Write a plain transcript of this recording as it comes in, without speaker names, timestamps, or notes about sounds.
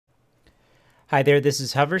Hi there, this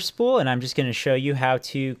is Hoverspool, and I'm just going to show you how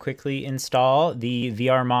to quickly install the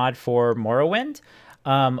VR mod for Morrowind.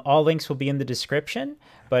 All links will be in the description,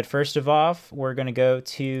 but first of all, we're going to go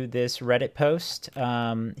to this Reddit post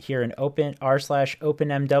here in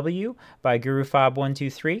r/openmw by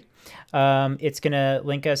GuruFob123. It's going to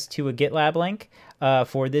link us to a GitLab link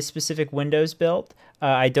for this specific Windows build.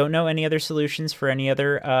 I don't know any other solutions for any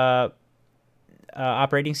other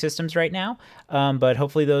operating systems right now, but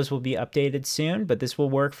hopefully those will be updated soon, but this will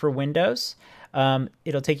work for Windows.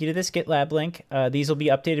 It'll take you to this GitLab link. These will be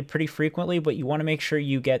updated pretty frequently, but you want to make sure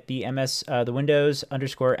you get the the Windows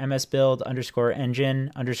 _MS build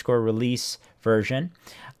 _engine _release version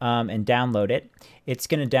and download it. It's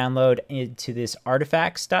going to download into this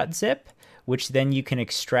artifacts.zip, which then you can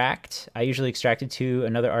extract. I usually extract it to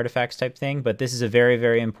another artifacts type thing, but this is a very,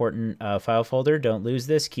 very important file folder. Don't lose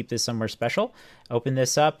this. Keep this somewhere special. Open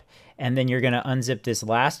this up, and then you're going to unzip this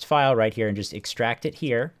last file right here and just extract it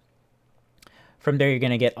here. From there, you're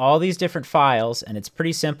going to get all these different files, and it's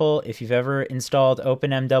pretty simple. If you've ever installed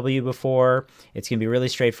OpenMW before, it's going to be really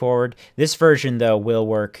straightforward. This version, though, will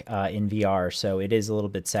work in VR, so it is a little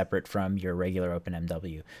bit separate from your regular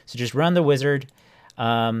OpenMW. So just run the wizard.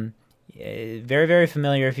 Very, very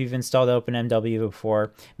familiar if you've installed OpenMW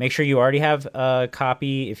before. Make sure you already have a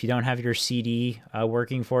copy if you don't have your CD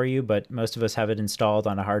working for you, but most of us have it installed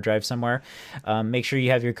on a hard drive somewhere. Make sure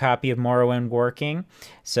you have your copy of Morrowind working.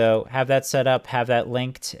 So have that set up, have that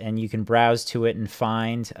linked, and you can browse to it and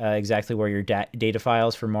find exactly where your data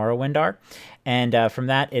files for Morrowind are. And from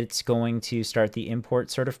that, it's going to start the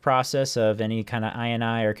import sort of process of any kind of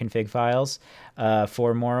INI or config files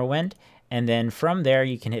for Morrowind. And then from there,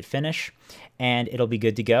 you can hit finish, and it'll be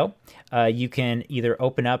good to go. You can either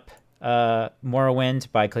open up Morrowind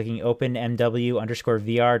by clicking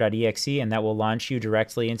openmw_vr.exe, and that will launch you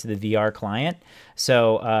directly into the VR client.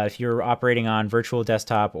 So if you're operating on virtual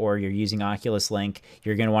desktop or you're using Oculus Link,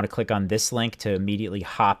 you're going to want to click on this link to immediately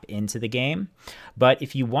hop into the game. But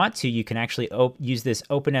if you want to, you can actually use this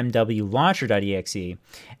openmw launcher.exe,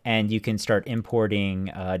 and you can start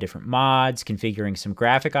importing different mods, configuring some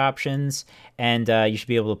graphic options, and you should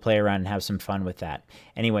be able to play around and have some fun with that.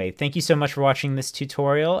 Anyway, thank you so much for watching this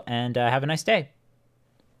tutorial, and have a nice day.